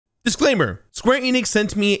Disclaimer, Square Enix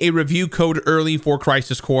sent me a review code early for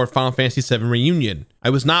Crisis Core Final Fantasy VII Reunion. I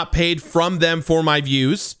was not paid from them for my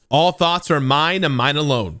views. All thoughts are mine and mine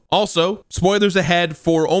alone. Also, spoilers ahead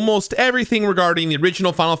for almost everything regarding the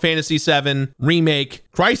original Final Fantasy VII, Remake,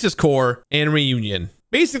 Crisis Core, and Reunion.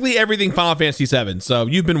 Basically everything Final Fantasy VII, so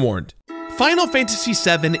you've been warned. Final Fantasy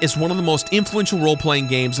VII is one of the most influential role-playing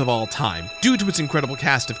games of all time, due to its incredible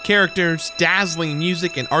cast of characters, dazzling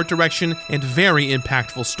music and art direction, and very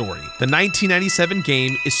impactful story. The 1997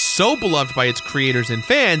 game is so beloved by its creators and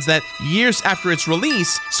fans that years after its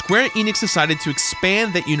release, Square Enix decided to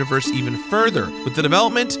expand that universe even further with the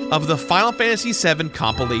development of the Final Fantasy VII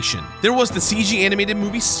compilation. There was the CG animated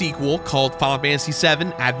movie sequel called Final Fantasy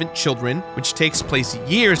VII Advent Children, which takes place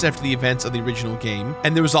years after the events of the original game,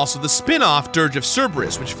 and there was also the spin-off Dirge of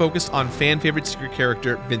Cerberus, which focused on fan-favorite secret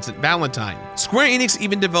character Vincent Valentine. Square Enix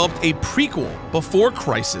even developed a prequel before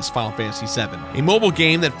Crisis Final Fantasy VII, a mobile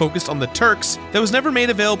game that focused on the Turks that was never made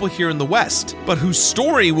available here in the West, but whose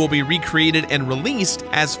story will be recreated and released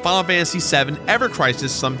as Final Fantasy VII Ever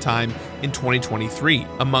Crisis sometime in 2023,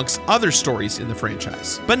 amongst other stories in the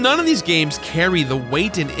franchise. But none of these games carry the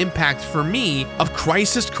weight and impact for me of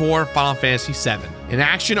Crisis Core Final Fantasy VII, an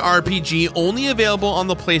action RPG only available on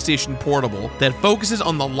the PlayStation Portable that focuses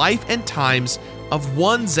on the life and times of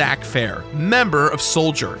one Zack Fair, member of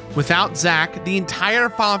Soldier. Without Zack, the entire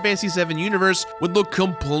Final Fantasy VII universe would look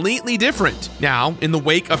completely different. Now, in the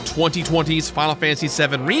wake of 2020's Final Fantasy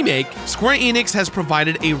VII Remake, Square Enix has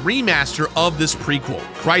provided a remaster of this prequel.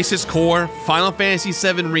 Crisis Core Final Fantasy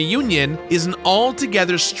VII Reunion is an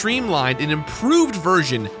altogether streamlined and improved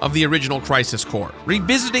version of the original Crisis Core.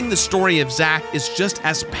 Revisiting the story of Zack is just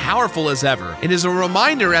as powerful as ever, and is a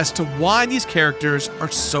reminder as to why these characters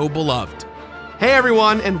are so beloved. Hey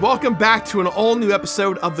everyone, and welcome back to an all-new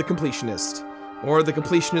episode of The Completionist, or The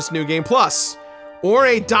Completionist New Game Plus, or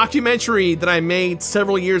a documentary that I made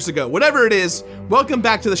several years ago. Whatever it is, welcome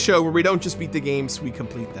back to the show where we don't just beat the games, we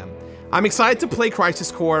complete them. I'm excited to play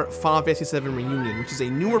Crisis Core Final Fantasy VII Reunion, which is a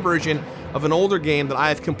newer version of an older game that I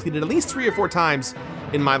have completed at least 3 or 4 times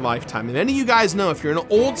in my lifetime. And many of you guys know, if you're an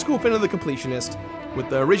old school fan of The Completionist, with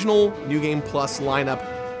the original New Game Plus lineup,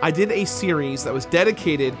 I did a series that was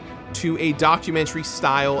dedicated to a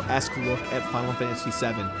documentary-style-esque look at Final Fantasy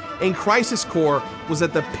VII. And Crisis Core was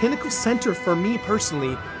at the pinnacle center for me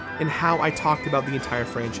personally in how I talked about the entire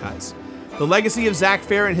franchise. The legacy of Zack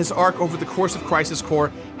Fair and his arc over the course of Crisis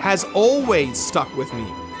Core has always stuck with me.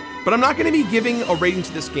 But I'm not going to be giving a rating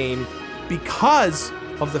to this game because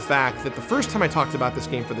of the fact that the first time I talked about this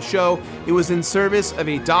game for the show, it was in service of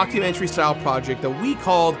a documentary-style project that we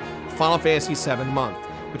called Final Fantasy VII Month,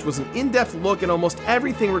 which was an in-depth look at almost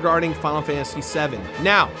everything regarding Final Fantasy VII.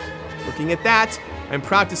 Now, looking at that, I'm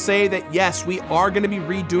proud to say that yes, we are going to be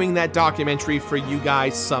redoing that documentary for you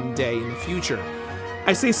guys someday in the future.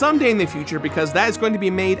 I say someday in the future because that is going to be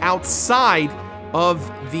made outside of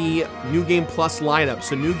the New Game Plus lineup.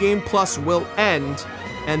 So New Game Plus will end,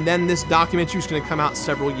 and then this documentary is going to come out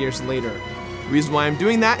several years later. The reason why I'm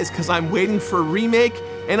doing that is because I'm waiting for Remake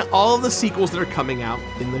and all of the sequels that are coming out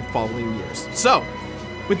in the following years. So,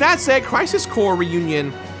 with that said, Crisis Core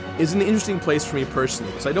Reunion is an interesting place for me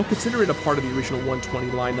personally, because I don't consider it a part of the original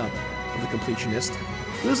 120 lineup of The Completionist.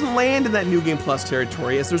 It doesn't land in that New Game Plus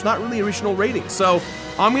territory, as there's not really original rating. So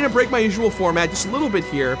I'm going to break my usual format just a little bit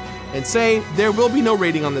here and say there will be no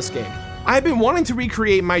rating on this game. I've been wanting to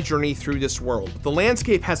recreate my journey through this world. The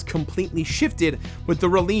landscape has completely shifted with the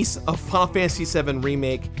release of Final Fantasy VII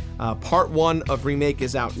Remake. Part 1 of Remake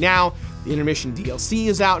is out now, the intermission DLC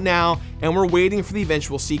is out now, and we're waiting for the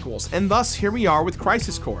eventual sequels. And thus, here we are with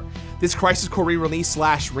Crisis Core. This Crisis Core re-release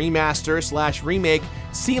slash remaster slash remake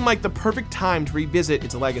seemed like the perfect time to revisit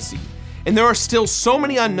its legacy. And there are still so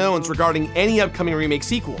many unknowns regarding any upcoming remake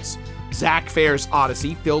sequels. Zack Fair's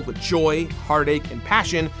Odyssey, filled with joy, heartache, and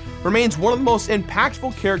passion, remains one of the most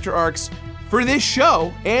impactful character arcs for this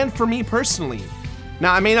show and for me personally.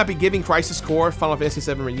 Now, I may not be giving Crisis Core Final Fantasy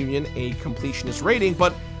VII Reunion a completionist rating,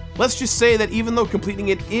 but let's just say that even though completing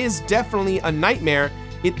it is definitely a nightmare,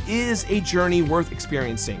 it is a journey worth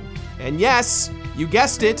experiencing. And yes, you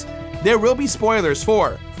guessed it, there will be spoilers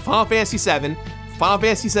for Final Fantasy VII, Final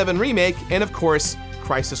Fantasy VII Remake, and of course,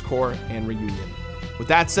 Crisis Core and Reunion. With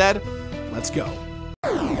that said, let's go.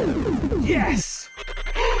 Yes!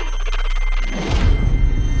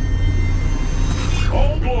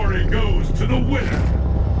 All glory goes to the winner!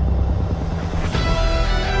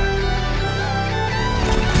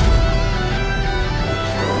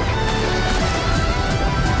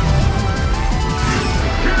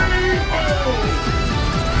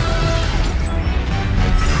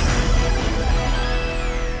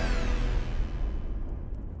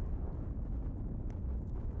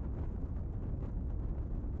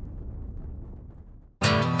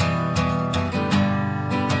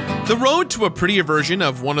 The road to a prettier version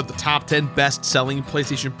of one of the top 10 best-selling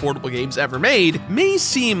PlayStation Portable games ever made may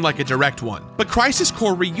seem like a direct one, but Crisis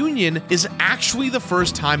Core Reunion is actually the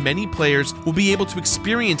first time many players will be able to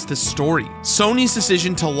experience this story. Sony's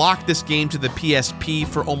decision to lock this game to the PSP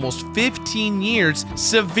for almost 15 years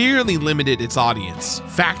severely limited its audience.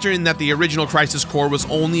 Factor in that the original Crisis Core was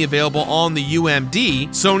only available on the UMD,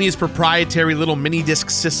 Sony's proprietary little mini-disc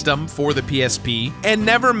system for the PSP, and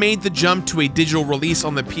never made the jump to a digital release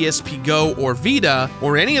on the PSP Go or Vita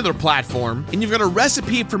or any other platform, and you've got a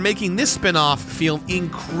recipe for making this spin-off feel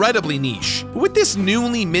incredibly niche. But with this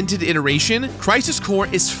newly minted iteration, Crisis Core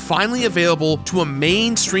is finally available to a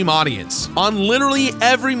mainstream audience on literally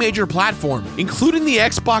every major platform, including the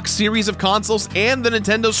Xbox series of consoles and the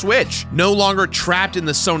Nintendo Switch. No longer trapped in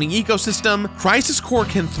the Sony ecosystem, Crisis Core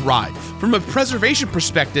can thrive. From a preservation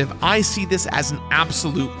perspective, I see this as an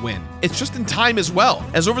absolute win. It's just in time as well,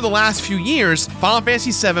 as over the last few years, Final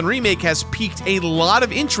Fantasy VII Remake has piqued a lot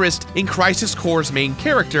of interest in Crisis Core's main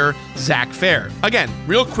character, Zack Fair. Again,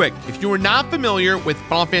 real quick, if you are not familiar with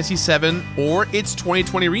Final Fantasy VII or its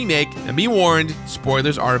 2020 remake, then be warned,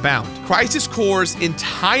 spoilers are abound. Crisis Core's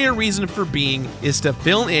entire reason for being is to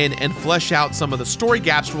fill in and flesh out some of the story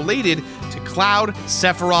gaps related to Cloud,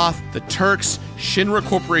 Sephiroth, the Turks, Shinra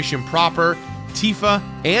Corporation proper, Tifa,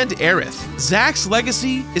 and Aerith. Zack's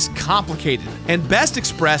legacy is complicated and best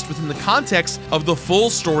expressed within the context of the full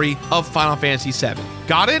story of Final Fantasy VII.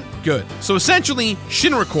 Got it? Good. So essentially,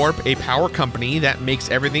 Shinra Corp, a power company that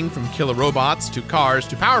makes everything from killer robots to cars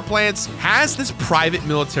to power plants, has this private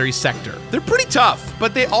military sector. They're pretty tough,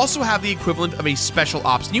 but they also have the equivalent of a special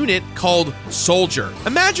ops unit called Soldier.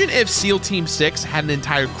 Imagine if SEAL Team 6 had an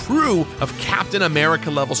entire crew of Captain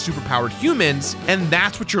America-level superpowered humans, and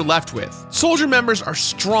that's what you're left with. Soldier members are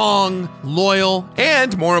strong, loyal,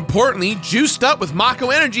 and more importantly, juiced up with Mako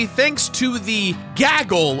energy thanks to the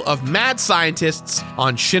gaggle of mad scientists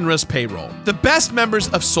on Shinra's payroll. The best members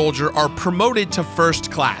of Soldier are promoted to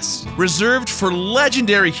first class, reserved for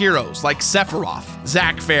legendary heroes like Sephiroth.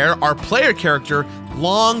 Zack Fair, our player character,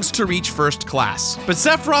 longs to reach first class. But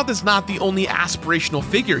Sephiroth is not the only aspirational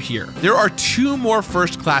figure here. There are two more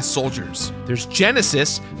first-class soldiers. There's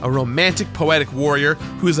Genesis, a romantic poetic warrior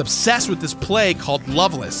who is obsessed with this play called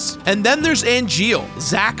Loveless. And then there's Angeal,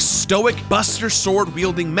 Zack's stoic Buster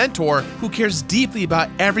Sword-wielding mentor who cares deeply about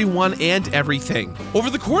everyone and everything. Over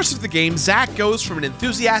the course of the game, Zack goes from an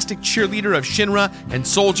enthusiastic cheerleader of Shinra and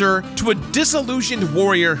Soldier to a disillusioned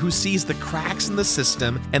warrior who sees the cracks in the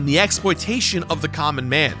system and the exploitation of the common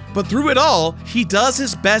man. But through it all, he does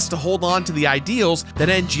his best to hold on to the ideals that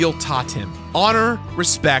Angeal taught him: honor,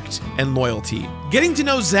 respect, and loyalty. Getting to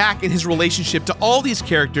know Zack and his relationship to all these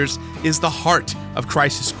characters is the heart of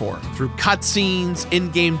Crisis Core. Through cutscenes,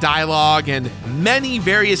 in-game dialogue, and many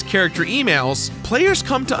various character emails, players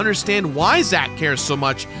come to understand why Zack cares so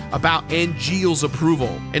much about Angeal's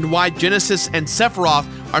approval, and why Genesis and Sephiroth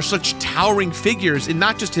are such towering figures in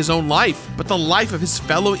not just his own life, but the life of his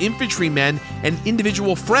fellow infantrymen and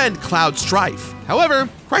individual friend Cloud Strife. However,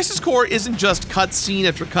 Crisis Core isn't just cutscene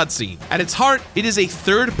after cutscene. At its heart, it is a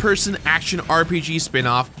third-person action RPG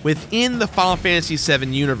spin-off within the Final Fantasy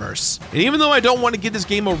VII universe. And even though I don't want to give this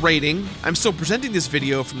game a rating, I'm still presenting this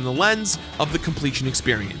video from the lens of the completion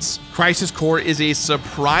experience. Crisis Core is a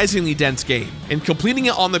surprisingly dense game, and completing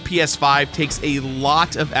it on the PS5 takes a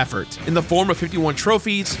lot of effort in the form of 51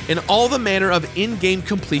 trophies and all the manner of in-game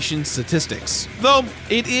completion statistics. Though,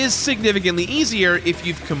 it is significantly easier if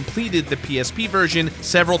you've completed the PSP version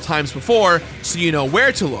several times before, so you know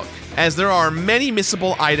where to look, as there are many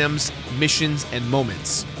missable items, missions, and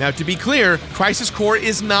moments. Now, to be clear, Crisis Core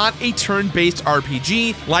is not a turn-based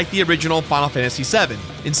RPG like the original Final Fantasy VII.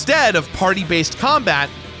 Instead of party-based combat,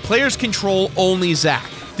 players control only Zack.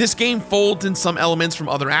 This game folds in some elements from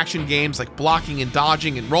other action games like blocking and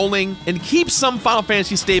dodging and rolling, and keeps some Final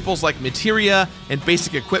Fantasy staples like materia and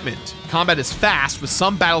basic equipment. Combat is fast, with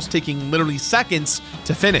some battles taking literally seconds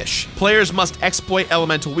to finish. Players must exploit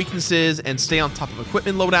elemental weaknesses and stay on top of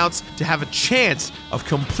equipment loadouts to have a chance of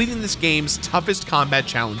completing this game's toughest combat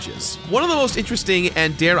challenges. One of the most interesting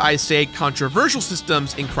and, dare I say, controversial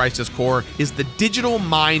systems in Crisis Core is the Digital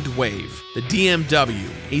Mind Wave, the DMW,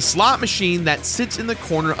 a slot machine that sits in the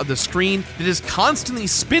corner of the screen that is constantly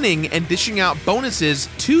spinning and dishing out bonuses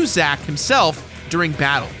to Zack himself during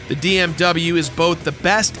battle. The DMW is both the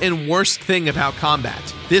best and worst thing about combat.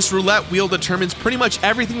 This roulette wheel determines pretty much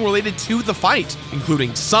everything related to the fight,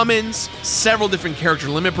 including summons, several different character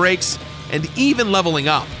limit breaks, and even leveling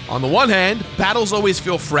up. On the one hand, battles always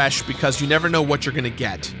feel fresh because you never know what you're gonna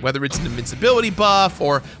get, whether it's an invincibility buff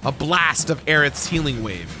or a blast of Aerith's healing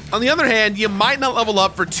wave. On the other hand, you might not level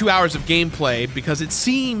up for 2 hours of gameplay because it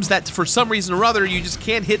seems that for some reason or other, you just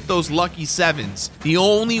can't hit those lucky 7s. The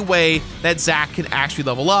only way that Zack can actually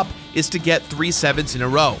level up is to get 3 7s in a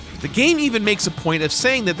row. The game even makes a point of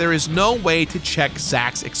saying that there is no way to check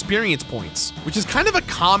Zack's experience points, which is kind of a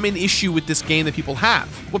common issue with this game that people have.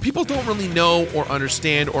 What people don't really know or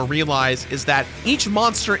understand or realize is that each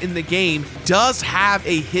monster in the game does have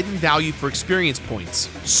a hidden value for experience points.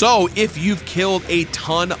 So if you've killed a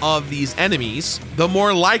ton of these enemies, the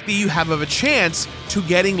more likely you have of a chance to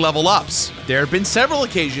getting level ups. There have been several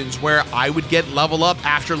occasions where I would get level up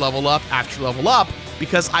after level up after level up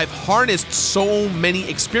because I've harnessed so many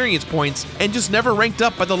experience points and just never ranked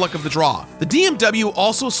up by the luck of the draw. The DMW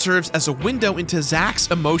also serves as a window into Zack's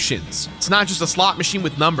emotions. It's not just a slot machine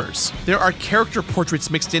with numbers. There are character portraits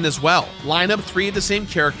mixed in as well. Line up 3 of the same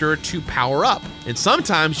character to power up. And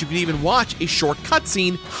sometimes you can even watch a short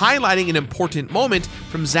cutscene highlighting an important moment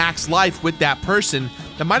from Zack's life with that person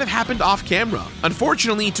that might have happened off camera.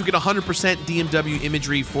 Unfortunately, to get 100% DMW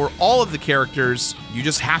imagery for all of the characters, you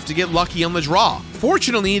just have to get lucky on the draw.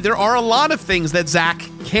 Fortunately, there are a lot of things that Zack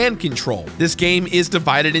can control. This game is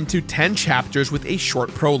divided into 10 chapters with a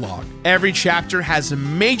short prologue. Every chapter has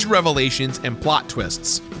major revelations and plot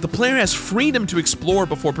twists. The player has freedom to explore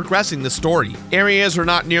before progressing the story. Areas are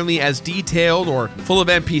not nearly as detailed or full of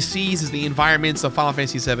NPCs as the environments of Final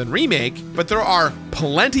Fantasy VII Remake, but there are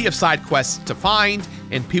plenty of side quests to find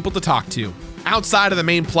and people to talk to. Outside of the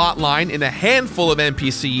main plot line and a handful of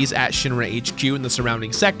NPCs at Shinra HQ and the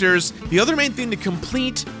surrounding sectors, the other main thing to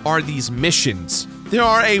complete are these missions. There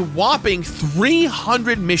are a whopping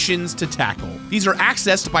 300 missions to tackle. These are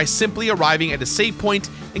accessed by simply arriving at a save point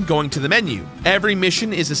and going to the menu. Every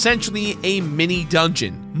mission is essentially a mini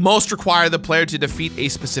dungeon. Most require the player to defeat a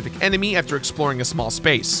specific enemy after exploring a small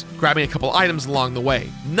space, grabbing a couple items along the way.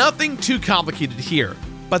 Nothing too complicated here,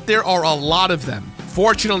 but there are a lot of them.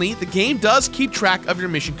 Fortunately, the game does keep track of your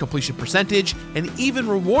mission completion percentage and even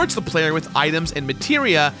rewards the player with items and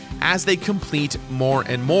materia as they complete more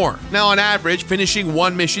and more. Now, on average, finishing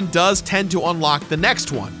one mission does tend to unlock the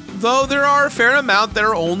next one, though there are a fair amount that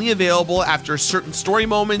are only available after certain story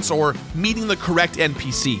moments or meeting the correct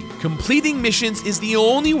NPC. Completing missions is the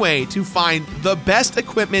only way to find the best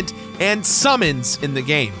equipment and summons in the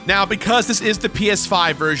game. Now, because this is the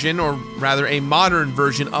PS5 version, or rather a modern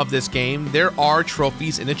version of this game, there are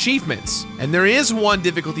trophies and achievements. And there is one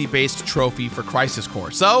difficulty-based trophy for Crisis Core.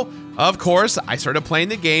 So, of course, I started playing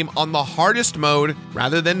the game on the hardest mode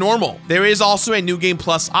rather than normal. There is also a New Game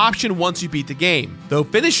Plus option once you beat the game, though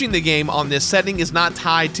finishing the game on this setting is not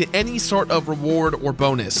tied to any sort of reward or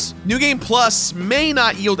bonus. New Game Plus may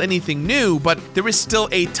not yield anything new, but there is still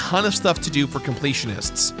a ton of stuff to do for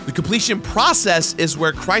completionists. The completion process is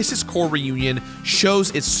where Crisis Core Reunion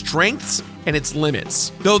shows its strengths and its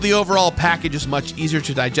limits. Though the overall package is much easier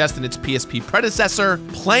to digest than its PSP predecessor,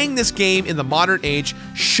 playing this game in the modern age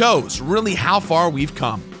shows really how far we've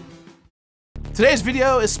come. Today's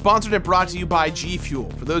video is sponsored and brought to you by G Fuel.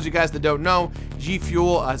 For those of you guys that don't know, G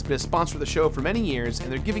Fuel has been a sponsor of the show for many years,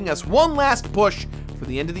 and they're giving us one last push for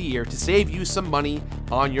the end of the year to save you some money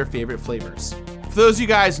on your favorite flavors. For those of you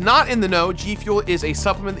guys not in the know, G Fuel is a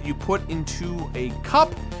supplement that you put into a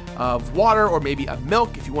cup of water or maybe a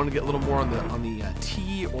milk if you want to get a little more on the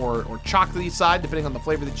tea or chocolatey side, depending on the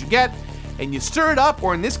flavor that you get. And you stir it up,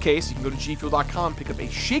 or in this case, you can go to gfuel.com, pick up a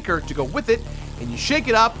shaker to go with it, and you shake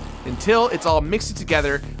it up until it's all mixed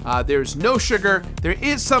together. There's no sugar, there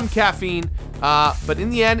is some caffeine, but in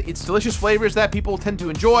the end, it's delicious flavors that people tend to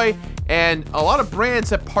enjoy, and a lot of brands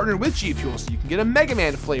have partnered with G Fuel, so you can get a Mega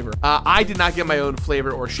Man flavor. I did not get my own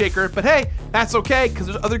flavor or shaker, but hey, that's okay, because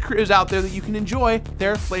there's other creators out there that you can enjoy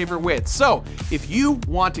their flavor with. So, if you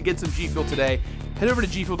want to get some G Fuel today, head over to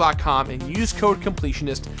gfuel.com and use code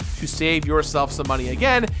Completionist to save yourself some money.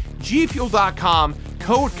 Again, gfuel.com,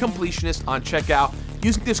 code Completionist on checkout.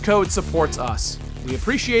 Using this code supports us. We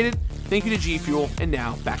appreciate it. Thank you to G Fuel, and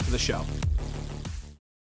now back to the show.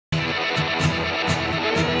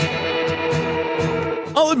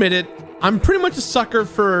 I'll admit it, I'm pretty much a sucker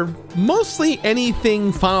for mostly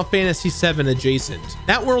anything Final Fantasy VII adjacent.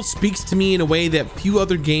 That world speaks to me in a way that few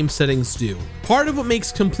other game settings do. Part of what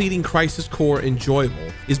makes completing Crisis Core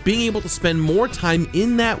enjoyable is being able to spend more time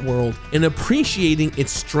in that world and appreciating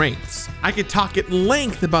its strengths. I could talk at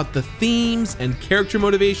length about the themes and character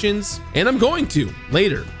motivations, and I'm going to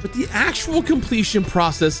later. But the actual completion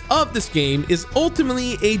process of this game is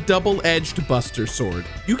ultimately a double-edged buster sword.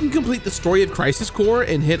 You can complete the story of Crisis Core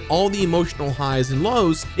and hit all the emotional highs and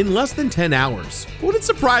lows in less than 10 hours. Would it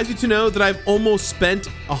surprise you to know that I've almost spent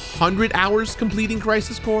 100 hours completing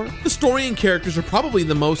Crisis Core? The story and characters are probably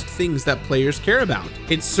the most things that players care about.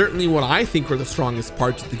 It's certainly what I think are the strongest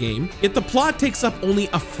parts of the game, yet the plot takes up only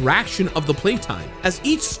a fraction of the playtime, as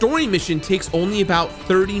each story mission takes only about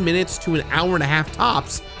 30 minutes to an hour and a half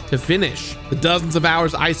tops to finish. The dozens of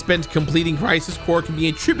hours I spent completing Crisis Core can be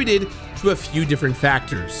attributed to a few different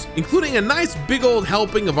factors, including a nice big old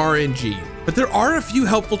helping of RNG. But there are a few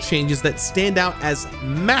helpful changes that stand out as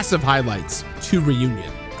massive highlights to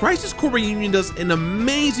Reunion. Crisis Core Reunion does an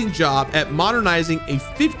amazing job at modernizing a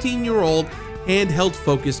 15-year-old handheld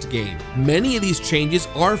focused game. Many of these changes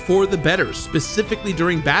are for the better, specifically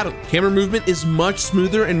during battle. Camera movement is much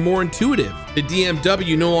smoother and more intuitive. The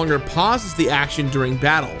DMW no longer pauses the action during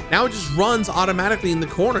battle. Now it just runs automatically in the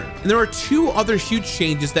corner. And there are two other huge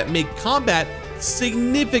changes that make combat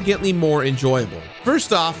significantly more enjoyable.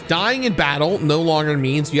 First off, dying in battle no longer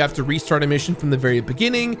means you have to restart a mission from the very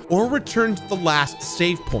beginning or return to the last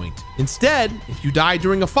save point. Instead, if you die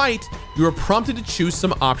during a fight, you are prompted to choose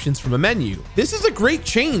some options from a menu. This is a great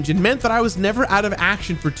change and meant that I was never out of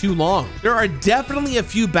action for too long. There are definitely a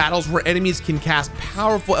few battles where enemies can cast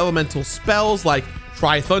powerful elemental spells like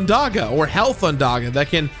Try Thundaga or Hell Thundaga that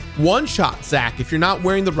can one-shot Zack if you're not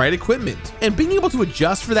wearing the right equipment. And being able to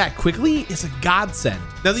adjust for that quickly is a godsend.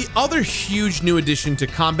 Now, the other huge new addition to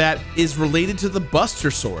combat is related to the Buster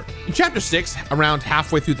Sword. In Chapter 6, around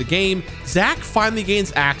halfway through the game, Zack finally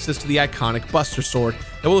gains access to the iconic Buster Sword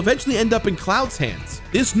that will eventually end up in Cloud's hands.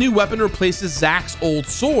 This new weapon replaces Zack's old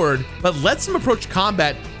sword, but lets him approach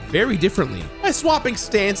combat very differently. By swapping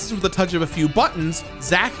stances with a touch of a few buttons,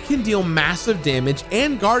 Zack can deal massive damage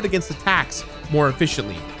and guard against attacks more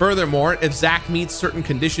efficiently. Furthermore, if Zack meets certain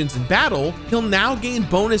conditions in battle, he'll now gain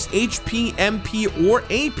bonus HP, MP, or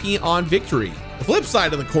AP on victory. The flip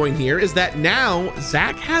side of the coin here is that now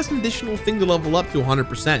Zack has an additional thing to level up to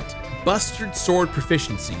 100%. Buster Sword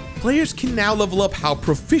Proficiency. Players can now level up how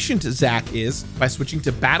proficient Zack is by switching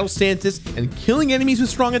to battle stances and killing enemies with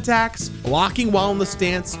strong attacks, blocking while in the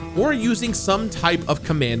stance, or using some type of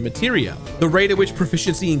command materia. The rate at which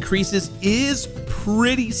proficiency increases is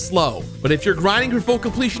pretty slow, but if you're grinding for full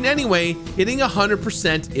completion anyway, hitting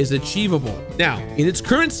 100% is achievable. Now, in its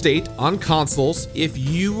current state on consoles, if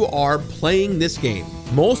you are playing this game,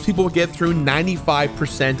 most people get through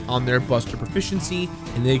 95% on their Buster Proficiency,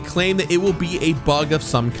 and they claim that it will be a bug of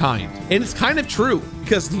some kind. And it's kind of true,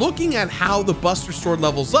 because looking at how the Buster Sword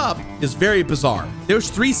levels up is very bizarre. There's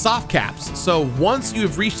 3 soft caps, so once you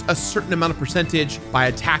have reached a certain amount of percentage by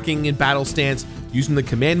attacking in battle stance, using the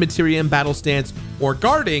command materia in battle stance, or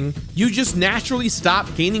guarding, you just naturally stop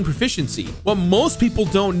gaining proficiency. What most people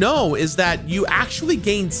don't know is that you actually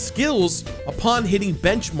gain skills upon hitting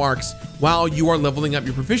benchmarks while you are leveling up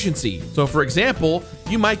your proficiency. So for example,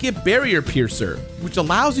 you might get Barrier Piercer, which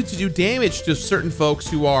allows you to do damage to certain folks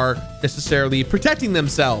who are necessarily protecting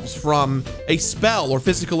themselves from a spell or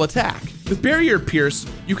physical attack. With Barrier Pierce,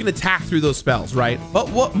 you can attack through those spells, right? But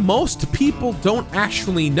what most people don't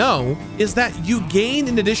actually know is that you gain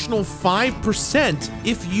an additional 5%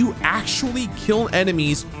 if you actually kill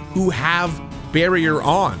enemies who have barrier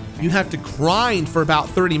on. You have to grind for about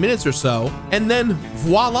 30 minutes or so, and then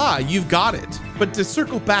voila, you've got it. But to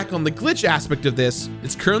circle back on the glitch aspect of this,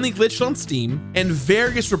 it's currently glitched on Steam, and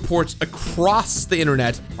various reports across the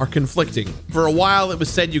internet are conflicting. For a while, it was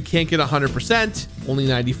said you can't get 100%, only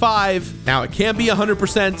 95. Now it can be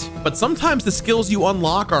 100%, but sometimes the skills you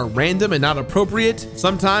unlock are random and not appropriate.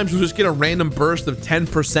 Sometimes you'll just get a random burst of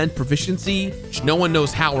 10% proficiency, which no one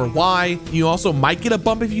knows how or why. You also might get a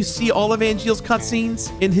bump if you see all of Angeal's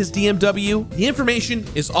cutscenes in his DMW. The information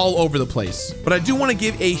is all over the place, but I do want to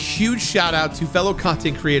give a huge shout out to fellow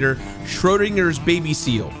content creator Schrodinger's Baby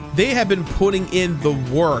Seal. They have been putting in the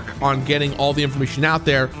work on getting all the information out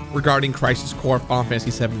there regarding Crisis Core Final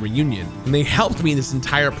Fantasy VII Reunion, and they helped me in this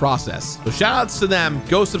entire process. So shout outs to them,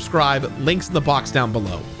 go subscribe, links in the box down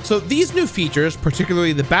below. So these new features,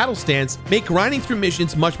 particularly the battle stance, make grinding through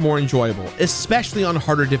missions much more enjoyable, especially on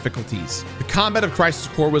harder difficulties. The combat of Crisis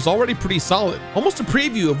Core was already pretty solid, almost a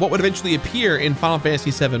preview of what would eventually appear in Final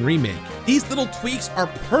Fantasy VII Remake. These little tweaks are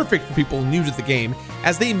perfect for people new to the game,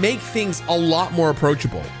 as they make things a lot more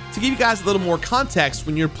approachable. To give you guys a little more context,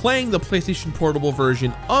 when you're playing the PlayStation Portable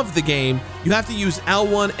version of the game, you have to use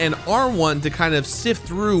L1 and R1 to kind of sift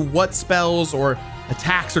through what spells or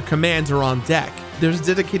attacks or commands are on deck. There's a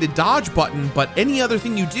dedicated dodge button, but any other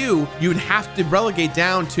thing you do, you would have to relegate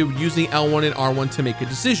down to using L1 and R1 to make a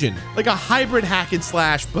decision. Like a hybrid hack and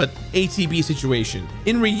slash, but ATB situation.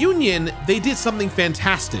 In Reunion, they did something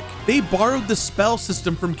fantastic. They borrowed the spell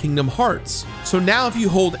system from Kingdom Hearts. So now if you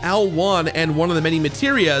hold L1 and one of the many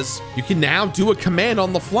materias, you can now do a command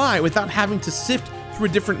on the fly without having to sift through a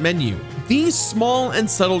different menu. These small and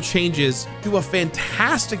subtle changes do a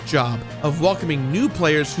fantastic job of welcoming new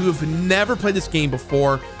players who have never played this game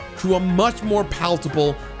before to a much more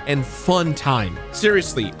palatable and fun time.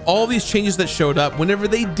 Seriously, all these changes that showed up, whenever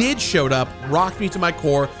they did show up, rocked me to my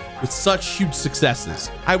core with such huge successes.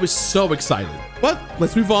 I was so excited. But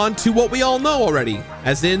let's move on to what we all know already,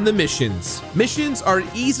 as in the missions. Missions are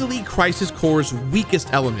easily Crisis Core's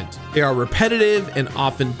weakest element. They are repetitive and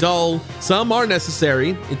often dull. Some are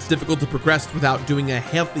necessary. It's difficult to progress without doing a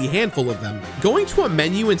healthy handful of them. Going to a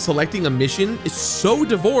menu and selecting a mission is so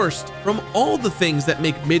divorced from all the things that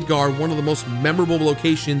make Midgar one of the most memorable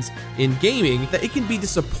locations in gaming that it can be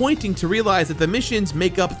disappointing to realize that the missions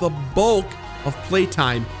make up the bulk of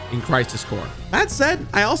playtime in Crisis Core. That said,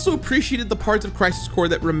 I also appreciated the parts of Crisis Core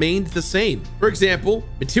that remained the same. For example,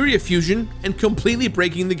 Materia Fusion and completely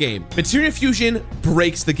breaking the game. Materia Fusion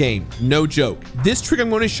breaks the game, no joke. This trick I'm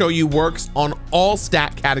going to show you works on all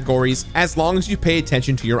stat categories as long as you pay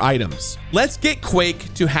attention to your items. Let's get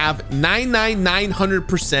Quake to have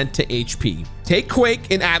 99900% to HP. Take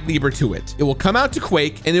Quake and add Libra to it. It will come out to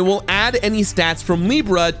Quake and it will add any stats from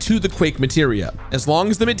Libra to the Quake materia, as long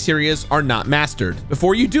as the materias are not mastered.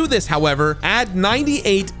 Before you do this, however, add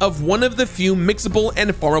 98 of one of the few mixable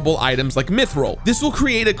and farmable items like Mithril. This will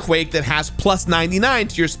create a Quake that has plus 99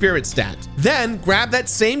 to your spirit stat. Then grab that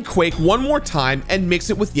same Quake one more time and mix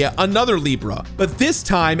it with yet another Libra, but this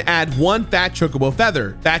time add one Fat Chocobo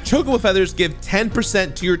Feather. Fat Chocobo Feathers give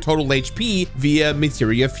 10% to your total HP via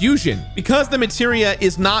Materia Fusion. Because the materia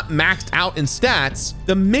is not maxed out in stats,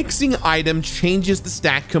 the mixing item changes the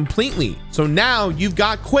stat completely. So now you've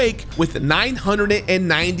got Quake with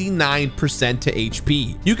 999% to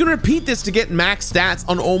HP. You can repeat this to get max stats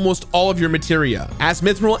on almost all of your materia, as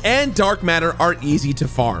Mithril and Dark Matter are easy to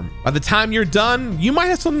farm. By the time you're done, you might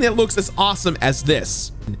have something that looks as awesome as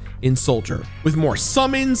this in Soldier. With more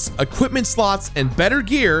summons, equipment slots, and better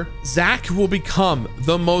gear, Zack will become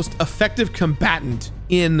the most effective combatant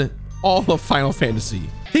in all of Final Fantasy.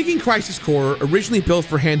 Taking Crisis Core, originally built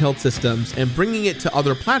for handheld systems, and bringing it to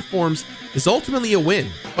other platforms is ultimately a win.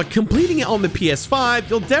 But completing it on the PS5,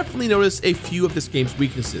 you'll definitely notice a few of this game's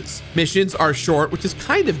weaknesses. Missions are short, which is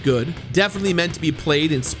kind of good, definitely meant to be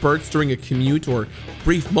played in spurts during a commute or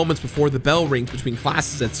brief moments before the bell rings between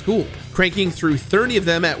classes at school. Cranking through 30 of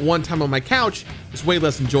them at one time on my couch is way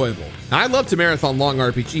less enjoyable. Now, I love to marathon long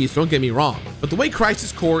RPGs, don't get me wrong, but the way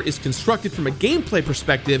Crisis Core is constructed from a gameplay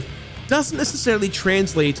perspective doesn't necessarily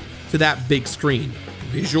translate to that big screen.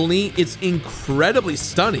 Visually, it's incredibly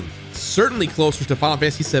stunning, certainly closer to Final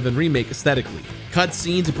Fantasy VII Remake aesthetically.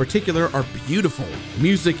 Cutscenes in particular are beautiful.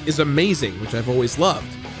 Music is amazing, which I've always loved.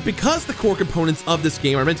 Because the core components of this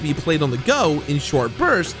game are meant to be played on the go in short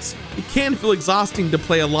bursts, it can feel exhausting to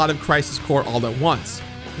play a lot of Crisis Core all at once,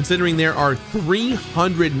 considering there are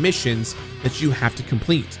 300 missions that you have to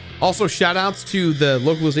complete. Also, shoutouts to the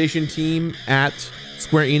localization team at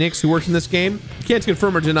Square Enix who works in this game. I can't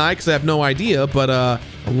confirm or deny because I have no idea, but a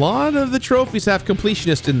lot of the trophies have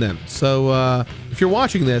Completionist in them. So if you're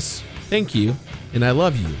watching this, thank you, and I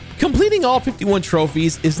love you. Completing all 51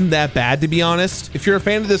 trophies isn't that bad, to be honest. If you're a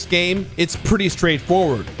fan of this game, it's pretty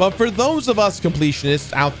straightforward. But for those of us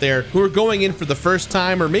completionists out there who are going in for the first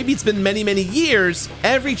time, or maybe it's been many, many years,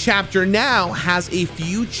 every chapter now has a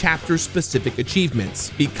few chapter-specific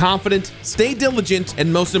achievements. Be confident, stay diligent,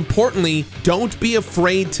 and most importantly, don't be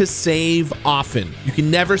afraid to save often. You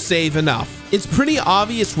can never save enough. It's pretty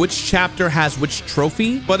obvious which chapter has which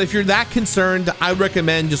trophy, but if you're that concerned, I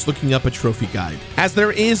recommend just looking up a trophy guide, as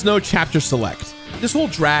there is no chapter select. This whole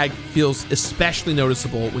drag feels especially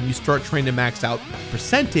noticeable when you start trying to max out the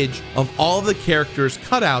percentage of all of the characters'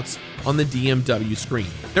 cutouts on the DMW screen.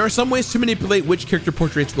 There are some ways to manipulate which character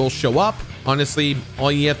portraits will show up. Honestly,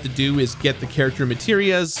 all you have to do is get the character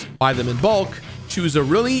materias, buy them in bulk, choose a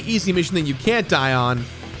really easy mission that you can't die on,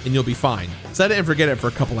 and you'll be fine. Set it and forget it for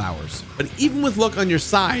a couple hours. But even with luck on your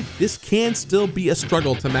side, this can still be a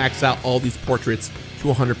struggle to max out all these portraits to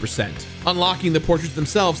 100%. Unlocking the portraits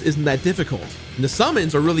themselves isn't that difficult, and the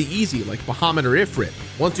summons are really easy, like Bahamut or Ifrit.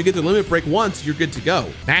 Once you get the limit break once, you're good to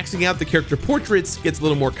go. Maxing out the character portraits gets a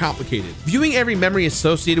little more complicated. Viewing every memory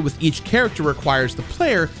associated with each character requires the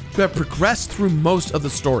player to have progressed through most of the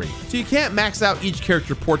story, so you can't max out each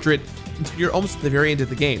character portrait until you're almost at the very end of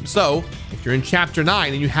the game. So if you're in chapter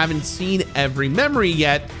 9 and you haven't seen every memory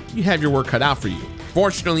yet, you have your work cut out for you.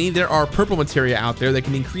 Fortunately, there are purple materia out there that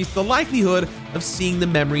can increase the likelihood of seeing the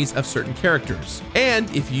memories of certain characters.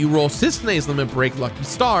 And if you roll Cisane's limit break lucky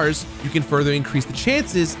stars, you can further increase the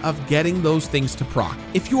chances of getting those things to proc.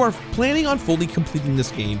 If you are planning on fully completing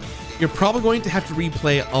this game, you're probably going to have to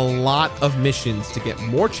replay a lot of missions to get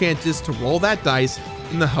more chances to roll that dice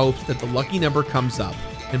in the hopes that the lucky number comes up.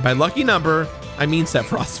 And by lucky number, I mean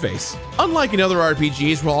Sephiroth's face. Unlike in other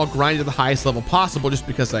RPGs where I'll grind to the highest level possible just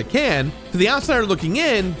because I can, to the outsider looking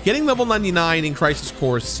in, getting level 99 in Crisis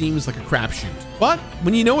Core seems like a crapshoot. But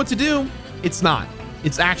when you know what to do, it's not.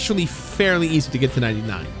 It's actually fairly easy to get to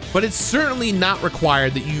 99. But it's certainly not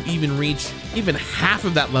required that you even reach even half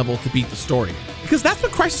of that level to beat the story. Because that's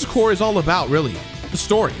what Crisis Core is all about, really, the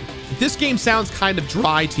story. If this game sounds kind of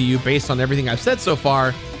dry to you based on everything I've said so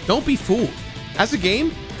far, don't be fooled. As a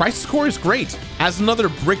game, Crisis Core is great. As another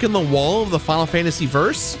brick in the wall of the Final Fantasy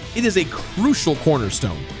verse, it is a crucial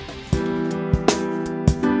cornerstone.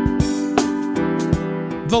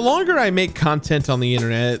 The longer I make content on the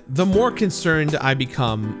internet, the more concerned I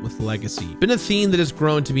become with legacy. Been a theme that has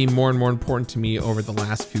grown to be more and more important to me over the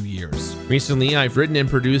last few years. Recently, I've written and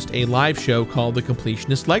produced a live show called The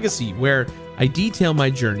Completionist Legacy, where I detail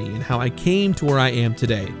my journey and how I came to where I am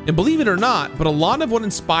today. And believe it or not, but a lot of what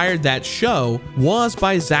inspired that show was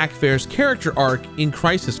by Zack Fair's character arc in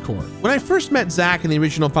Crisis Core. When I first met Zack in the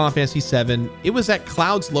original Final Fantasy VII, it was at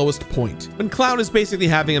Cloud's lowest point, when Cloud is basically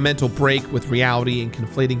having a mental break with reality and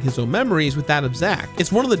conflating his own memories with that of Zack.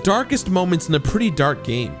 It's one of the darkest moments in a pretty dark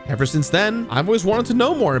game. Ever since then, I've always wanted to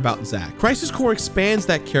know more about Zack. Crisis Core expands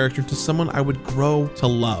that character to someone I would grow to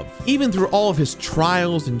love. Even through all of his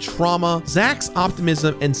trials and trauma, Zack's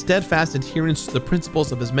optimism and steadfast adherence to the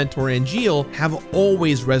principles of his mentor Angeal have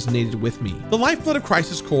always resonated with me. The lifeblood of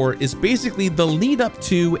Crisis Core is basically the lead up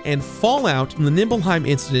to and fallout from the Nibelheim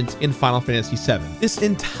incident in Final Fantasy VII. This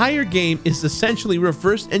entire game is essentially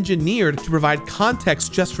reverse engineered to provide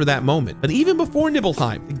context just for that moment. But even before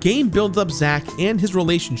Nibelheim, the game builds up Zack and his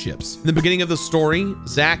relationships. In the beginning of the story,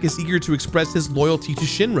 Zack is eager to express his loyalty to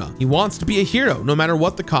Shinra. He wants to be a hero no matter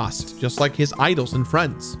what the cost, just like his idols and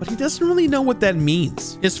friends. But he doesn't really know what that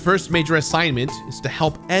means. His first major assignment is to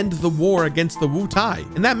help end the war against the Wu Tai,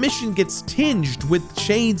 and that mission gets tinged with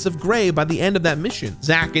shades of gray by the end of that mission.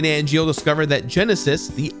 Zack and Angeal discover that Genesis,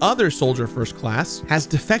 the other soldier first class, has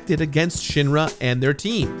defected against Shinra and their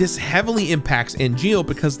team. This heavily impacts Angeal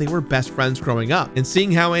because they were best friends growing up, and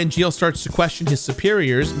seeing how Angeal starts to question his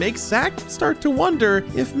superiors makes Zack start to wonder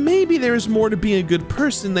if maybe there's more to being a good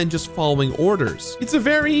person than just following orders. It's a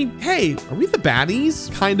very, hey, are we the baddies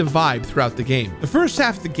kind of vibe throughout the game. The first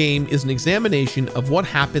half of the game is an examination of what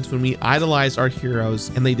happens when we idolize our heroes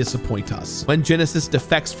and they disappoint us. When Genesis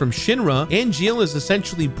defects from Shinra, Angeal is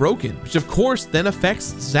essentially broken, which of course then affects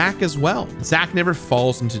Zack as well. Zack never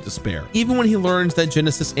falls into despair. Even when he learns that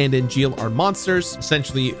Genesis and Angeal are monsters,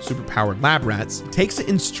 essentially superpowered lab rats, he takes it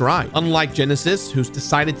in stride. Unlike Genesis, who's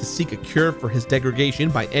decided to seek a cure for his degradation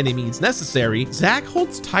by any means necessary, Zack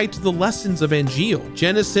holds tight to the lessons of Angeal.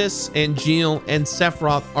 Genesis, Angeal, and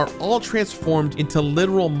Sephiroth are all transformed into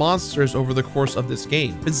literal monsters over the course of this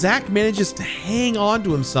game, but Zack manages to hang on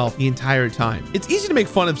to himself the entire time. It's easy to make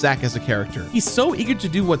fun of Zack as a character. He's so eager to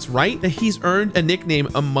do what's right that he's earned a nickname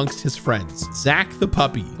amongst his friends, Zack the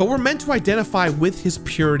Puppy. But we're meant to identify with his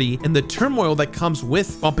purity and the turmoil that comes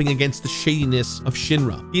with bumping against the shadiness of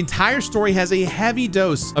Shinra. The entire story has a heavy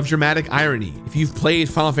dose of dramatic irony. If you've played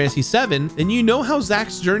Final Fantasy VII, then you know how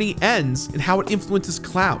Zack's journey ends and how it influences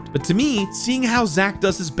Cloud. But to me, seeing how Zack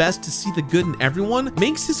does his best to see the good in everyone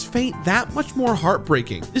makes his fate that much more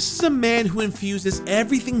heartbreaking. This is a man who infuses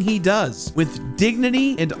everything he does with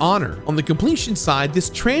dignity and honor. On the completion side, this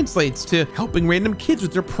translates to helping random kids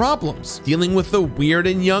with their problems, dealing with the weird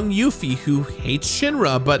and young Yuffie who hates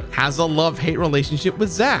Shinra but has a love-hate relationship with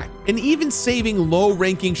Zack, and even saving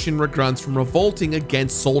low-ranking Shinra grunts from revolting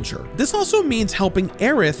against Soldier. This also means helping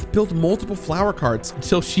Aerith build multiple flower carts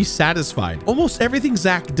until she's satisfied. Almost everything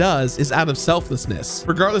Zack does is out of selflessness.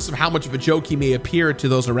 Regardless of how much of a joke he may appear to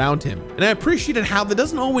those around him. And I appreciated how that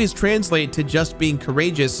doesn't always translate to just being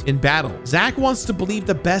courageous in battle. Zack wants to believe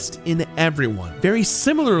the best in everyone, very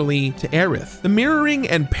similarly to Aerith. The mirroring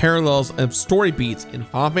and parallels of story beats in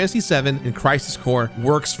Final Fantasy VII and Crisis Core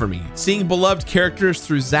works for me. Seeing beloved characters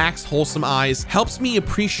through Zack's wholesome eyes helps me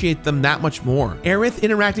appreciate them that much more. Aerith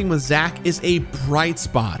interacting with Zack is a bright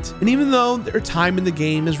spot, and even though their time in the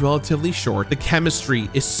game is relatively short, the chemistry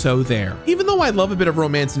is so there. Even though I love a bit of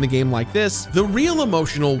romance in a game like this, the real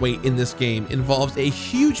emotional weight in this game involves a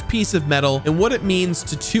huge piece of metal and what it means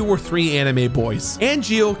to 2 or 3 anime boys.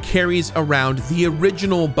 Angeal carries around the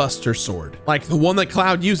original Buster Sword. Like, the one that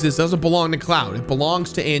Cloud uses doesn't belong to Cloud, it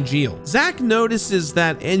belongs to Angeal. Zack notices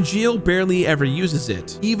that Angeal barely ever uses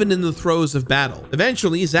it, even in the throes of battle.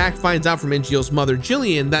 Eventually, Zack finds out from Angeal's mother,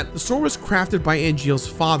 Jillian, that the sword was crafted by Angeal's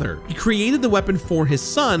father. He created the weapon for his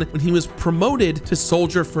son when he was promoted to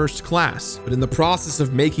Soldier First Class. But in the process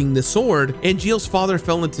of making the sword, Angeal's father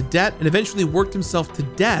fell into debt and eventually worked himself to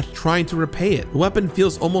death trying to repay it. The weapon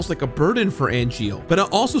feels almost like a burden for Angeal, but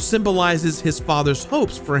it also symbolizes his father's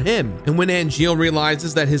hopes for him. And when Angeal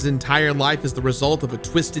realizes that his entire life is the result of a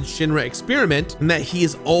twisted Shinra experiment and that he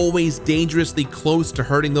is always dangerously close to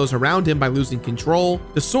hurting those around him by losing control,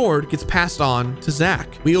 the sword gets passed on to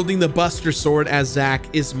Zack. Wielding the Buster Sword as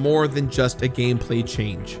Zack is more than just a gameplay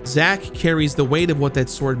change. Zack carries the weight of what that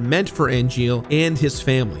sword meant for Angeal and his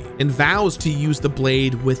family, and vows to use the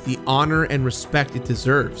blade with the honor and respect it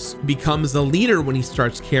deserves. He becomes the leader when he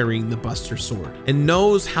starts carrying the Buster Sword, and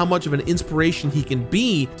knows how much of an inspiration he can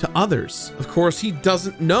be to others. Of course, he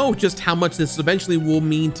doesn't know just how much this eventually will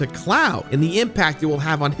mean to Cloud, and the impact it will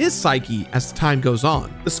have on his psyche as time goes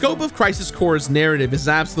on. The scope of Crisis Core's narrative is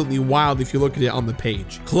absolutely wild if you look at it on the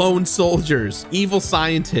page. Clone soldiers, evil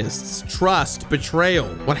scientists, trust, betrayal,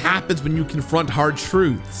 what happens when you confront hard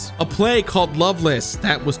truths. A play called Loveless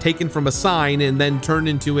that was taken from a sign and then turned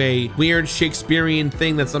into a weird Shakespearean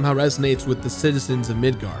thing that somehow resonates with the citizens of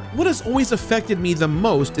Midgard. What has always affected me the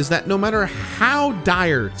most is that no matter how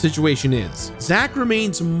dire the situation is, Zack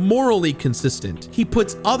remains morally consistent. He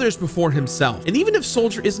puts others before himself, and even if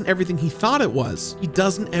Soldier isn't everything he thought it was, he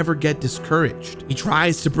doesn't ever get discouraged. He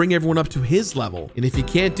tries to bring everyone up to his level, and if he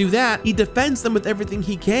can't do that, he defends them with everything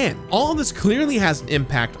he can. All of this clearly has an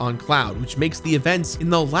impact on Cloud, which makes the events in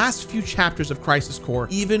the last few chapters of Crisis Core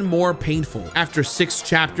even more painful. After 6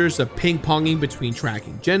 chapters of ping-ponging between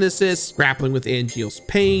tracking Genesis, grappling with Angeal's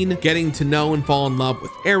pain, getting to know and fall in love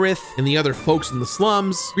with Aerith and the other folks in the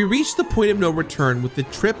slums, we reach the point of no return with the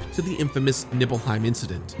trip to the infamous Nibelheim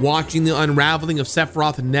incident. Watching the unraveling of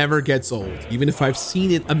Sephiroth never gets old, even if I've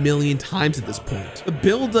seen it a million times at this point. The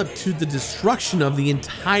build-up to the destruction of the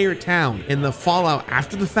entire town and the fallout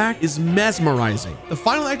after the fact is mesmerizing. The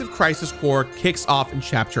final act of Crisis Core kicks off in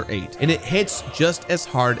Chapter 8, and it hits just as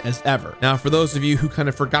hard as ever. Now, for those of you who kind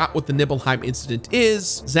of forgot what the Nibelheim incident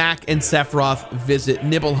is, Zack and Sephiroth visit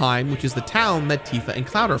Nibelheim, which is the town that Tifa and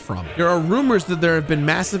Cloud are from. There are rumors that there have been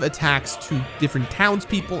massive attacks to different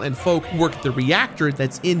townspeople and folk who work at the reactor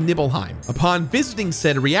that's in Nibelheim. Upon visiting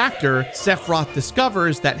said reactor, Sephiroth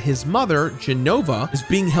discovers that his mother, Jenova, is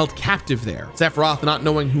being held captive there. Sephiroth, not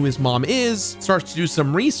knowing who his mom is, starts to do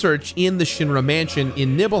some research in the Shinra mansion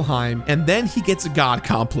in Nibelheim, and then he gets a god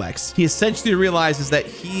complex. He essentially realizes that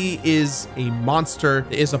he is a monster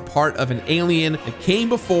that is a part of an alien that came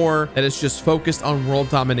before that is just focused on world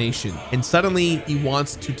domination, and suddenly he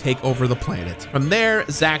wants to take over the planet. From there,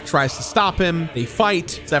 Zack tries to stop him. They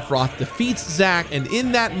fight. Sephiroth defeats Zack, and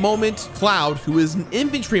in that moment, Cloud, who is an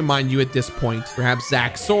infantry, mind you, at this point, grabs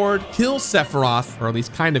Zack's sword, kills Sephiroth, or at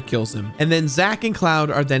least kind of kills him, and then Zack and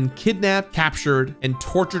Cloud are then kidnapped, captured, and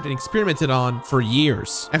tortured and experimented on for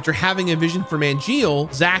years. After having a vision from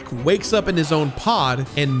Angeal, Zack wakes up in his own pod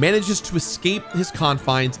and manages to escape his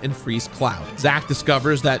confines and frees Cloud. Zack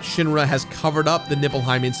discovers that Shinra has covered up the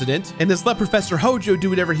Nibelheim incident and has let Professor Hojo do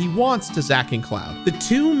whatever he wants to Zack and Cloud. The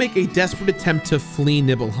two make a desperate attempt to flee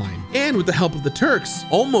Nibelheim, and with the help of the Turks,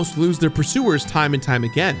 almost lose their pursuers time and time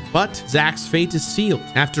again. But Zack's fate is sealed.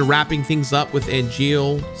 After wrapping things up with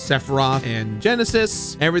Angeal, Sephiroth, and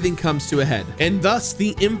Genesis, everything comes to a head. And thus,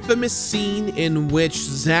 the infamous scene in which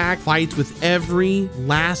Zack fights with every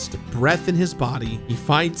last breath in his body. He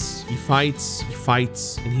fights, he fights, he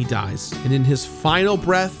fights, and he dies. And in his final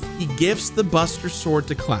breath, he gifts the Buster Sword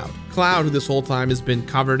to Cloud. Cloud, who this whole time has been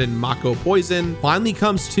covered in Mako poison, finally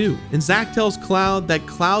comes to, and Zack tells Cloud that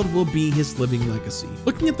Cloud will be his living legacy.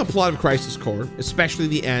 Looking at the plot of Crisis Core, especially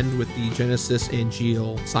the end with the Genesis and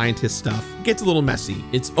Geo scientist stuff, it gets a little messy.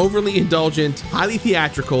 It's overly indulgent, highly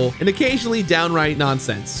theatrical, and occasionally downright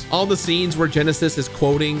nonsense. All the scenes where Genesis is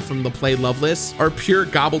quoting from the play Loveless are pure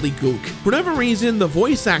gobbledygook. For whatever reason, the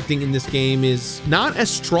voice acting in this game is not as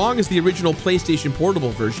strong as the original PlayStation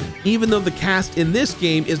Portable version, even though the cast in this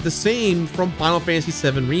game is the same from Final Fantasy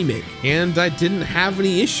VII Remake. And I didn't have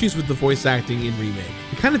any issues with the voice acting in Remake.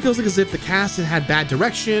 It kind of feels like as if the cast had bad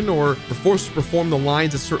direction or were forced to perform the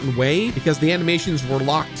lines a certain way because the animations were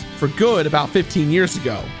locked for good about 15 years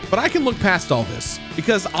ago. But I can look past all this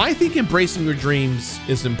because I think embracing your dreams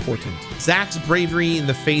is important. Zack's bravery in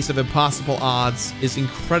the face of impossible odds is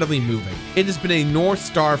incredibly moving. It has been a North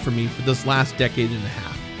Star for me for this last decade and a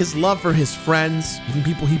half. His love for his friends, even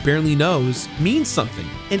people he barely knows, means something.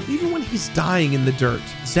 And even when he's dying in the dirt,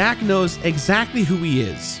 Zack knows exactly who he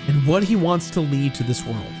is and what he wants to lead to this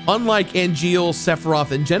world. Unlike Angeal,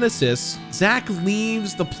 Sephiroth, and Genesis, Zack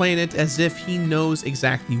leaves the planet as if he knows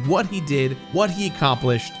exactly what he did, what he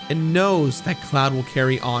accomplished, and knows that Cloud will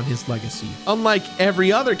carry on his legacy. Unlike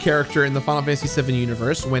every other character in the Final Fantasy VII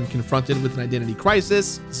universe, when confronted with an identity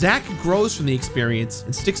crisis, Zack grows from the experience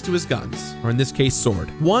and sticks to his guns, or in this case, sword.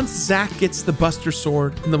 Once Zack gets the Buster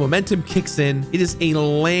Sword and the momentum kicks in, it is a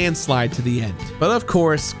landslide to the end. But of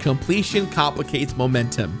course, completion complicates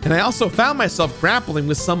momentum, and I also found myself grappling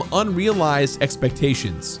with some unrealized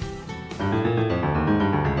expectations.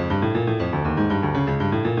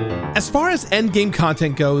 As far as endgame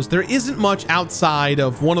content goes, there isn't much outside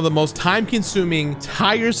of one of the most time-consuming,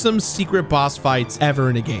 tiresome secret boss fights ever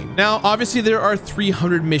in a game. Now, obviously there are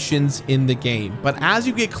 300 missions in the game, but as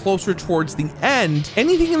you get closer towards the end,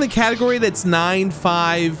 anything in the category that's 9,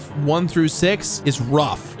 5, 1 through 6 is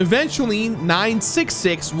rough. Eventually, 9, 6,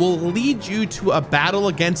 6 will lead you to a battle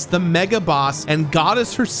against the mega boss and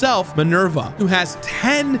goddess herself, Minerva, who has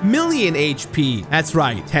 10 million HP. That's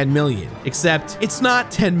right, 10 million. Except it's not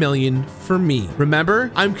 10 million for me. Remember,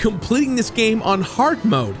 I'm completing this game on hard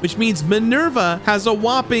mode, which means Minerva has a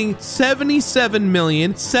whopping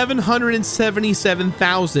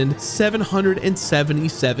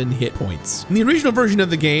 77,777,777 hit points. In the original version of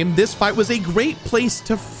the game, this fight was a great place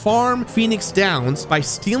to farm Phoenix Downs by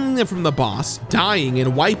stealing them from the boss, dying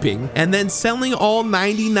and wiping, and then selling all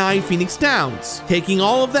 99 Phoenix Downs, taking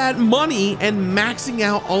all of that money and maxing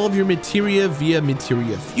out all of your materia via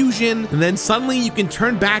materia fusion, and then suddenly you can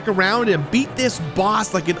turn back around and beat this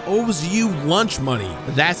boss like it owes you lunch money.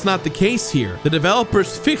 But that's not the case here. The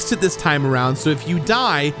developers fixed it this time around, so if you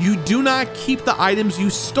die, you do not keep the items you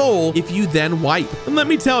stole if you then wipe. And let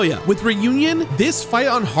me tell you, with Reunion, this fight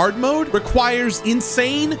on hard mode requires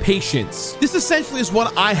insane patience. This essentially is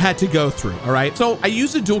what I had to go through, all right? So I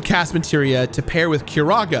used a dual cast materia to pair with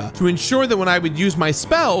Kiraga to ensure that when I would use my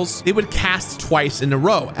spells, they would cast twice in a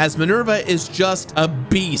row, as Minerva is just a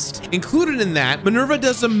beast. Included in that, Minerva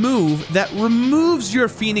does a move that removes your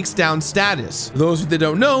Phoenix Down status. For those that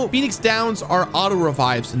don't know, Phoenix Downs are auto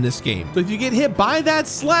revives in this game. So if you get hit by that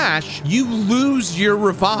slash, you lose your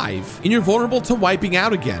revive and you're vulnerable to wiping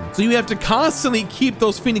out again. So you have to constantly keep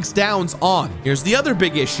those Phoenix Downs on. Here's the other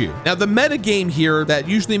big issue. Now, the meta game here that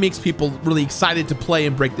usually makes people really excited to play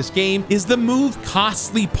and break this game is the move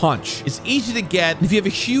Costly Punch. It's easy to get, and if you have a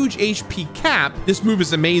huge HP cap, this move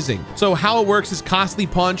is amazing. So how it works is Costly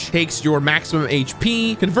Punch takes your maximum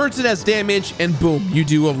HP, converts it as damage, and boom, you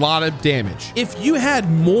do a lot of damage. If you had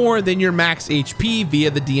more than your max HP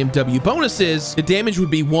via the DMW bonuses, the damage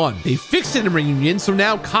would be 1. They fixed it in Reunion, so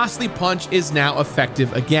now Costly Punch is now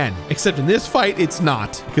effective again. Except in this fight, it's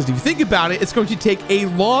not. Because if you think about it, it's going to take a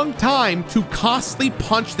long time to Costly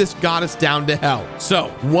Punch this goddess down to hell. So,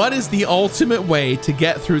 what is the ultimate way to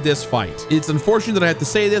get through this fight? It's unfortunate that I have to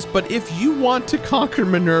say this, but if you want to conquer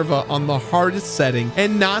Minerva on the hardest setting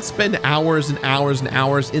and not spend hours and hours and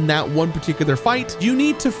hours in that one particular fight, you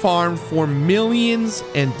need to farm for millions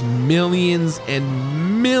and millions and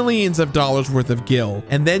millions of dollars worth of gil,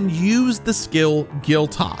 and then use the skill Gil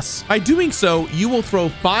Toss. By doing so, you will throw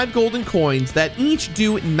 5 golden coins that each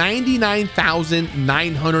do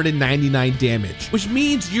 99,999 damage, which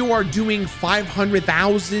means you are doing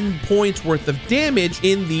 500,000 points worth of damage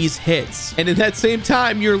in these hits. And at that same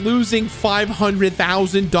time, you're losing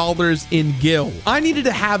 $500,000 in gil. I needed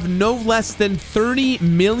to have no less than 30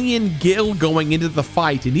 million gil going into the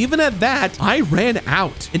fight, and even at that, I ran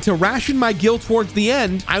out. And to ration my gil towards the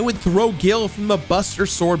end, I would throw gil from the Buster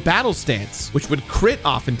Sword battle stance, which would crit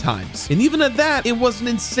oftentimes. And even at that, it was an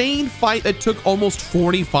insane fight that took almost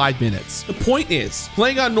 45 minutes. The point is,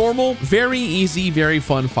 playing on normal, very easy, very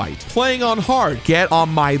fun fight. Playing on hard, get on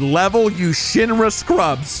my level, you Shinra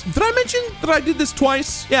scrubs. Did I mention that I did this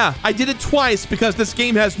twice? Yeah, I did it twice because this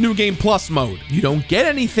game has New Game Plus mode. You don't get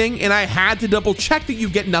anything, and I had to double check that you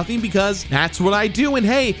get nothing because that's what I do. And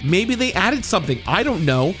hey, maybe they added something, I don't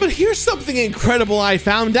know. But here's something incredible I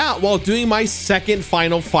found out while doing my second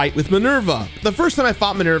final fight with Minerva. The first time I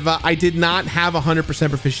fought Minerva, I did not have 100%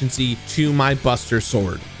 proficiency to my Buster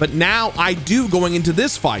Sword, but now I do going into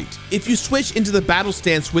this fight. If you switch into the battle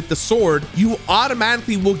stance with the sword, you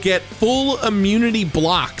automatically will get full immunity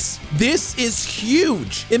blocks. This is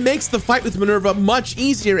huge. It makes the fight with Minerva much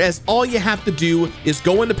easier, as all you have to do is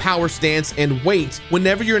go into power stance and wait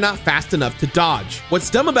whenever you're not fast enough to dodge. What's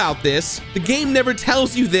dumb about this, the game never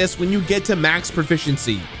tells you this when you get to max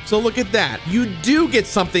proficiency. So look at that. You do get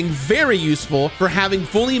something very useful for having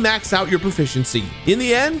fully maxed out your proficiency. In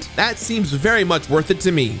the end, that seems very much worth it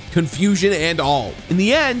to me, confusion and all. In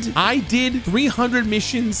the end, I did 300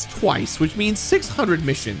 missions twice, which means 600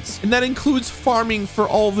 missions. And that includes farming for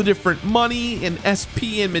all the different money and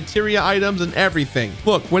SP and materia items and everything.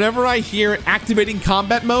 Look, whenever I hear activating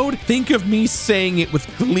combat mode, think of me saying it with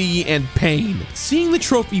glee and pain. Seeing the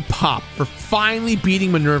trophy pop for finally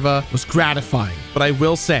beating Minerva was gratifying. But I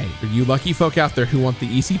will say, for you lucky folk out there who want the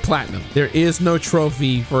easy platinum, there is no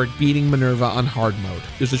trophy for beating Minerva on hard mode.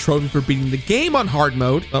 There's a trophy for beating the game on hard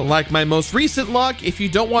mode, but like my most recent luck, if you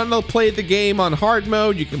don't want to play the game on hard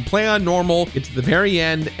mode, you can play on normal, get to the very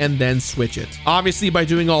end, and then switch it. Obviously, by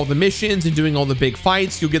doing all the missions and doing all the big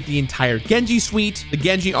fights, you'll get the entire Genji suite. The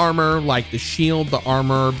Genji armor, like the shield, the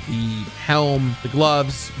armor, the helm, the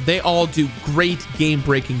gloves, they all do great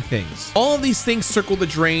game-breaking things. All of these things circle the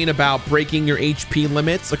drain about breaking your HP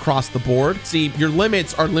limits across the board. See, your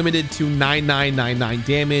limits are limited to 9999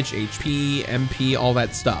 damage, HP, MP, all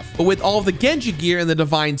that stuff. But with all of the Genji gear and the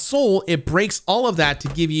Divine Soul, it breaks all of that to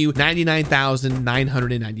give you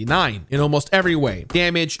 99,999 in almost every way.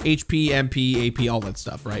 Damage, HP, MP, AP, all that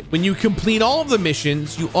stuff, right? When you complete all of the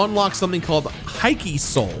missions, you unlock something called Heike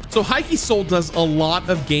Soul. So Heike Soul does a lot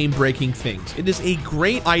of game-breaking things. It is a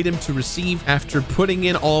great item to receive after putting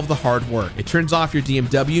in all of the hard work. It turns off your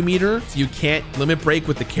DMW meter, so you can't limit break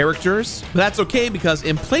with the characters, but that's okay because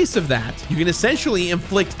in place of that, you can essentially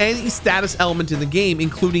inflict any status element in the game,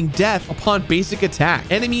 including death, upon basic attack.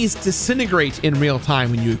 Enemies disintegrate in real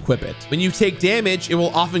time when you equip it. When you take damage, it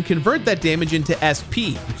will often convert that damage into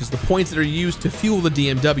SP, which is the points that are used to fuel the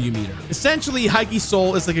DMW meter. Essentially, Heike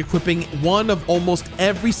Soul is like equipping one of almost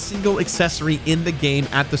every single accessory in the game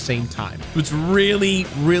at the same time. So it's really,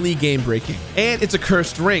 really game breaking. And it's a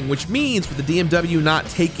cursed ring, which means with the DMW not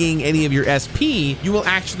taking any of your SP, you will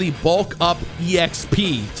actually bulk up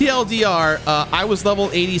EXP. TLDR, I was level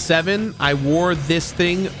 87. I wore this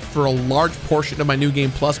thing for a large portion of my New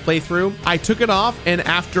Game Plus playthrough. I took it off, and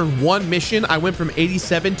after one mission, I went from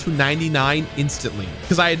 87 to 99 instantly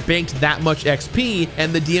because I had banked that much XP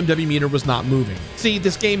and the DMW meter was not moving. See,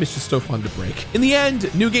 this game is just so fun to break. In the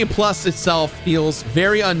end, New Game Plus itself feels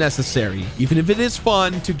very unnecessary, even if it is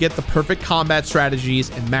fun to get the perfect combat strategies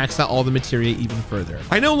and max out all the materia even further.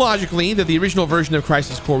 I know logically that the original version of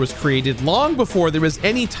Crisis Core was created long before there was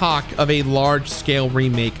any talk of a large-scale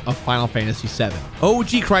remake of Final Fantasy VII.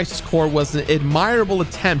 OG Crisis Core was an admirable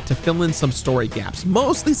attempt to fill in some story gaps,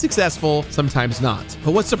 mostly successful, sometimes not.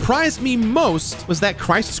 But what surprised me most was that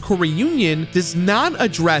Crisis Core Reunion does not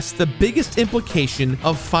address the biggest implication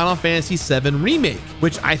of Final Fantasy VII Remake,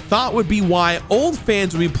 which I thought would be why old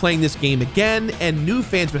fans would be playing this game again and new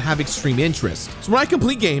fans would have extreme interest. So when I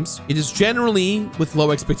complete games, it is generally with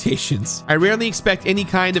low expectations. I rarely expect any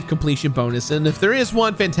kind of completion bonus, and if there is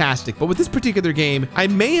one, fantastic. But with this particular game, I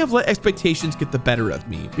may have let expectations get the better of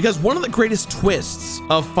me, because one of the greatest twists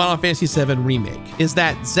of Final Fantasy VII Remake is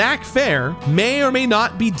that Zack Fair may or may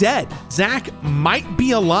not be dead. Zack might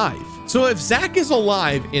be alive. So if Zack is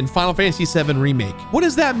alive in Final Fantasy VII Remake, what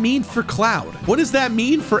does that mean for Cloud? What does that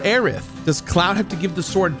mean for Aerith? Does Cloud have to give the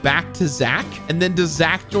sword back to Zack? And then does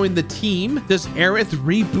Zack join the team? Does Aerith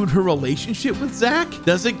reboot her relationship with Zack?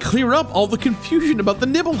 Does it clear up all the confusion about the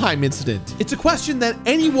Nibelheim incident? It's a question that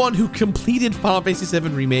anyone who completed Final Fantasy VII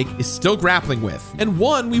Remake is still grappling with, and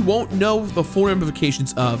one we won't know the full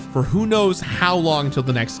ramifications of for who knows how long until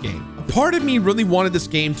the next game. A part of me really wanted this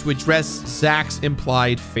game to address Zack's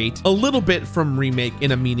implied fate a little bit from Remake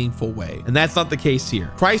in a meaningful way, and that's not the case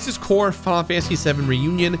here. Crisis Core Final Fantasy VII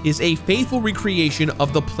Reunion is a faithful recreation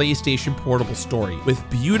of the PlayStation Portable story with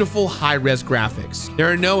beautiful high-res graphics.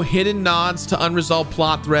 There are no hidden nods to unresolved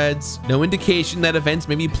plot threads, no indication that events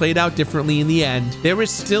may be played out differently in the end. There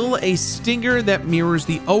is still a stinger that mirrors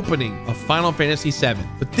the opening of Final Fantasy VII,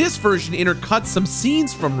 but this version intercuts some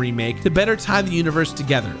scenes from Remake to better tie the universe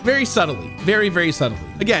together. Very subtly, very subtly.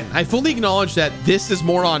 Again, I fully acknowledge that this is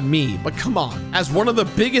more on me, but come on. As one of the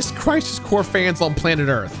biggest Crisis Core fans on planet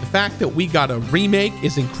Earth, the fact that we got a remake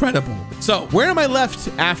is incredible. So, where am I left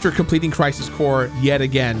after completing Crisis Core yet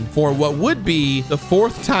again for what would be the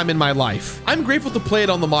 4th time in my life? I'm grateful to play it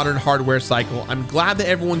on the modern hardware cycle. I'm glad that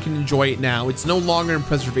everyone can enjoy it now. It's no longer in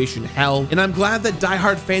preservation hell, and I'm glad that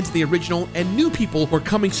diehard fans of the original and new people who are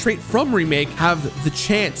coming straight from Remake have the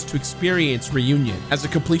chance to experience Reunion. As a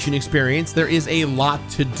completion experience, there is a lot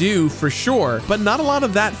to do for sure, but not a lot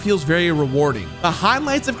of that feels very rewarding. The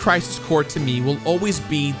highlights of Crisis Core to me will always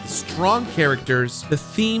be the strong characters, the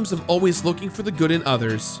themes of always looking for the good in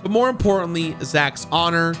others, but more importantly, Zack's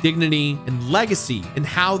honor, dignity, and legacy, and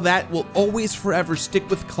how that will always forever stick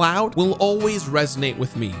with Cloud will always resonate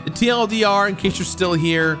with me. The TLDR, in case you're still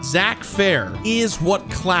here, Zack Fair is what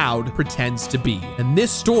Cloud pretends to be, and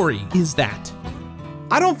this story is that.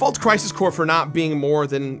 I don't fault Crisis Core for not being more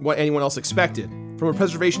than what anyone else expected. From a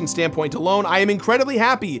preservation standpoint alone, I am incredibly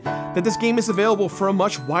happy that this game is available for a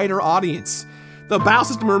much wider audience. The battle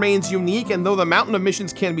system remains unique, and though the mountain of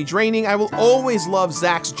missions can be draining, I will always love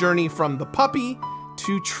Zack's journey from the puppy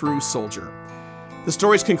to true soldier. The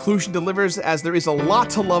story's conclusion delivers, as there is a lot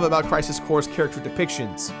to love about Crisis Core's character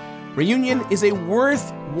depictions. Reunion is a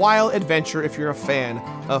worthwhile adventure if you're a fan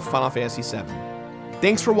of Final Fantasy VII.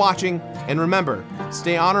 Thanks for watching, and remember,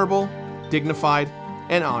 stay honorable, dignified,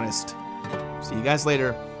 and honest. See you guys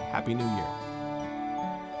later. Happy New Year.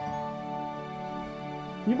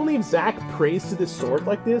 Can you believe Zack prays to this sword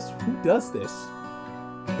like this? Who does this?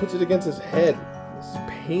 He puts it against his head. This is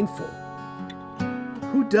painful.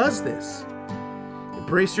 Who does this?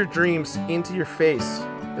 Embrace your dreams into your face,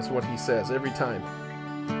 is what he says every time.